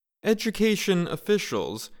Education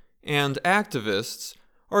officials and activists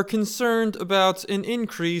are concerned about an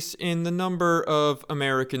increase in the number of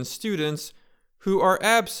American students who are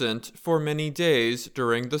absent for many days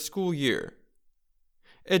during the school year.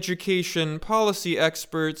 Education policy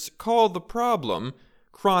experts call the problem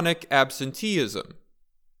chronic absenteeism.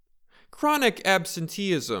 Chronic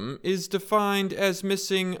absenteeism is defined as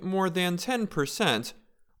missing more than 10%,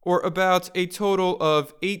 or about a total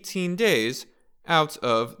of 18 days, out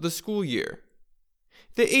of the school year.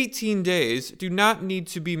 The 18 days do not need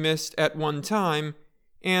to be missed at one time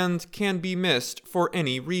and can be missed for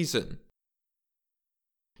any reason.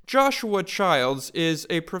 Joshua Childs is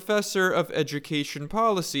a professor of education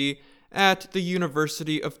policy at the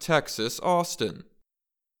University of Texas, Austin.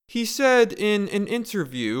 He said in an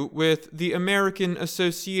interview with the American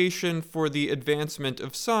Association for the Advancement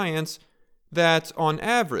of Science that, on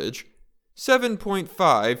average,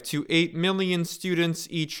 7.5 to 8 million students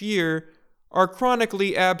each year are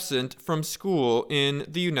chronically absent from school in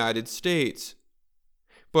the United States.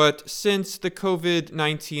 But since the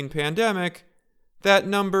COVID-19 pandemic, that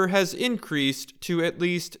number has increased to at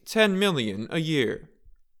least 10 million a year.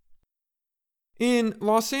 In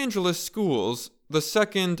Los Angeles schools, the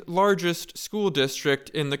second largest school district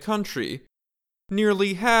in the country,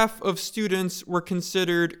 nearly half of students were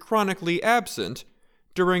considered chronically absent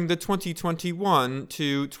during the 2021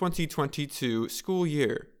 to 2022 school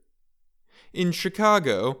year. In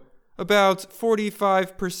Chicago, about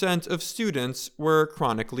 45% of students were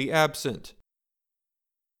chronically absent.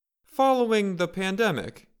 Following the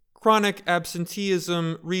pandemic, chronic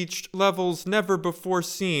absenteeism reached levels never before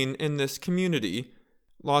seen in this community,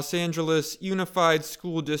 Los Angeles Unified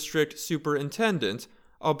School District Superintendent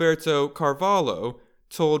Alberto Carvalho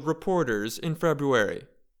told reporters in February.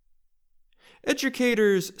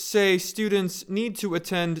 Educators say students need to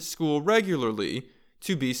attend school regularly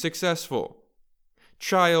to be successful.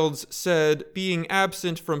 Childs said being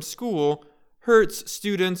absent from school hurts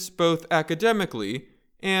students both academically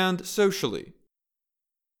and socially.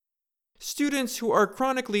 Students who are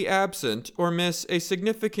chronically absent or miss a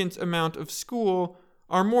significant amount of school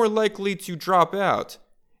are more likely to drop out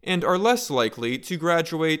and are less likely to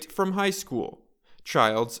graduate from high school,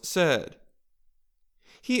 Childs said.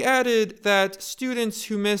 He added that students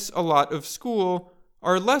who miss a lot of school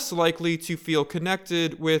are less likely to feel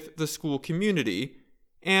connected with the school community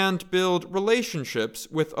and build relationships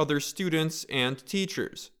with other students and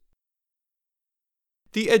teachers.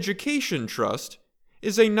 The Education Trust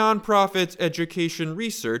is a nonprofit education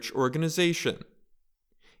research organization.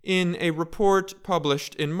 In a report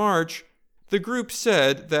published in March, the group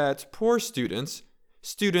said that poor students,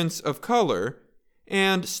 students of color,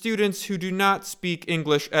 and students who do not speak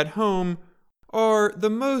English at home are the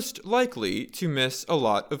most likely to miss a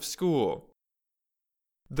lot of school.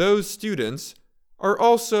 Those students are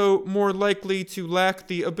also more likely to lack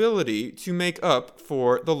the ability to make up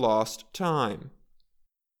for the lost time.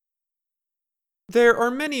 There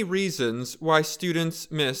are many reasons why students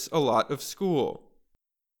miss a lot of school.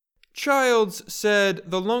 Childs said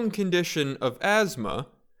the lung condition of asthma,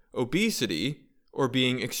 obesity, or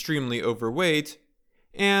being extremely overweight,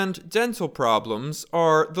 and dental problems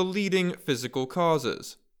are the leading physical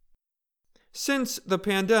causes. Since the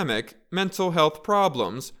pandemic, mental health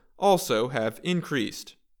problems also have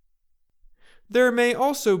increased. There may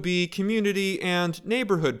also be community and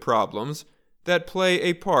neighborhood problems that play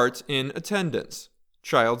a part in attendance,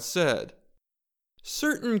 Childs said.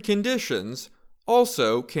 Certain conditions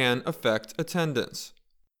also can affect attendance.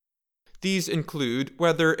 These include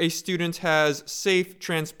whether a student has safe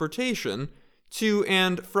transportation to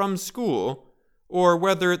and from school, or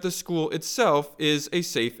whether the school itself is a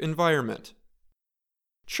safe environment.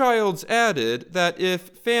 Childs added that if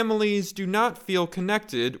families do not feel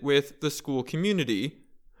connected with the school community,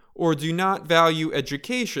 or do not value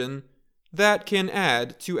education, that can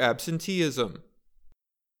add to absenteeism.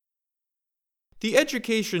 The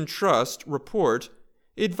Education Trust report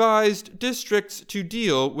advised districts to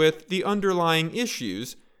deal with the underlying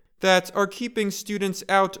issues that are keeping students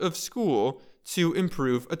out of school to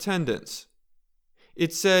improve attendance.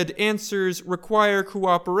 It said answers require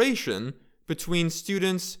cooperation between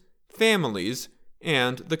students, families,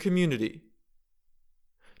 and the community.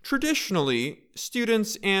 Traditionally,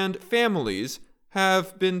 students and families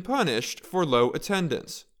have been punished for low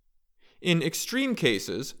attendance. In extreme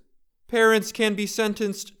cases, parents can be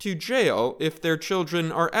sentenced to jail if their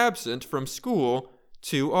children are absent from school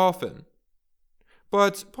too often.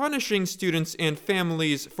 But punishing students and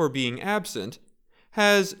families for being absent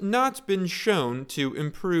has not been shown to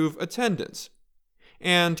improve attendance,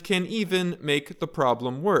 and can even make the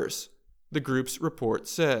problem worse, the group's report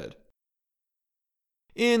said.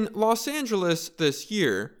 In Los Angeles this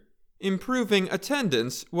year, improving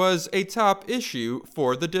attendance was a top issue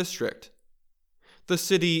for the district. The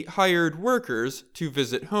city hired workers to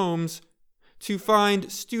visit homes to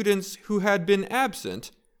find students who had been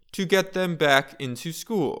absent to get them back into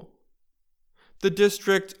school. The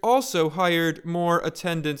district also hired more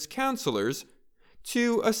attendance counselors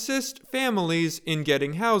to assist families in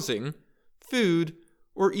getting housing, food,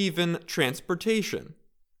 or even transportation.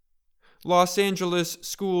 Los Angeles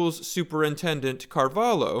Schools Superintendent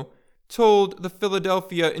Carvalho told the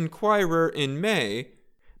Philadelphia Inquirer in May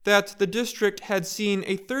that the district had seen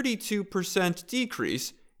a 32%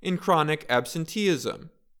 decrease in chronic absenteeism.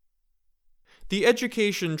 The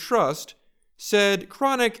Education Trust said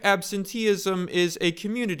chronic absenteeism is a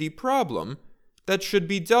community problem that should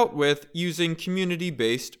be dealt with using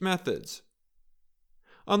community-based methods.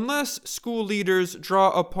 Unless school leaders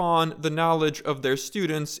draw upon the knowledge of their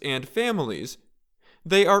students and families,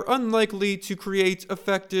 they are unlikely to create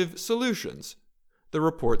effective solutions, the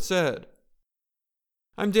report said.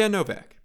 I'm Dan Novak.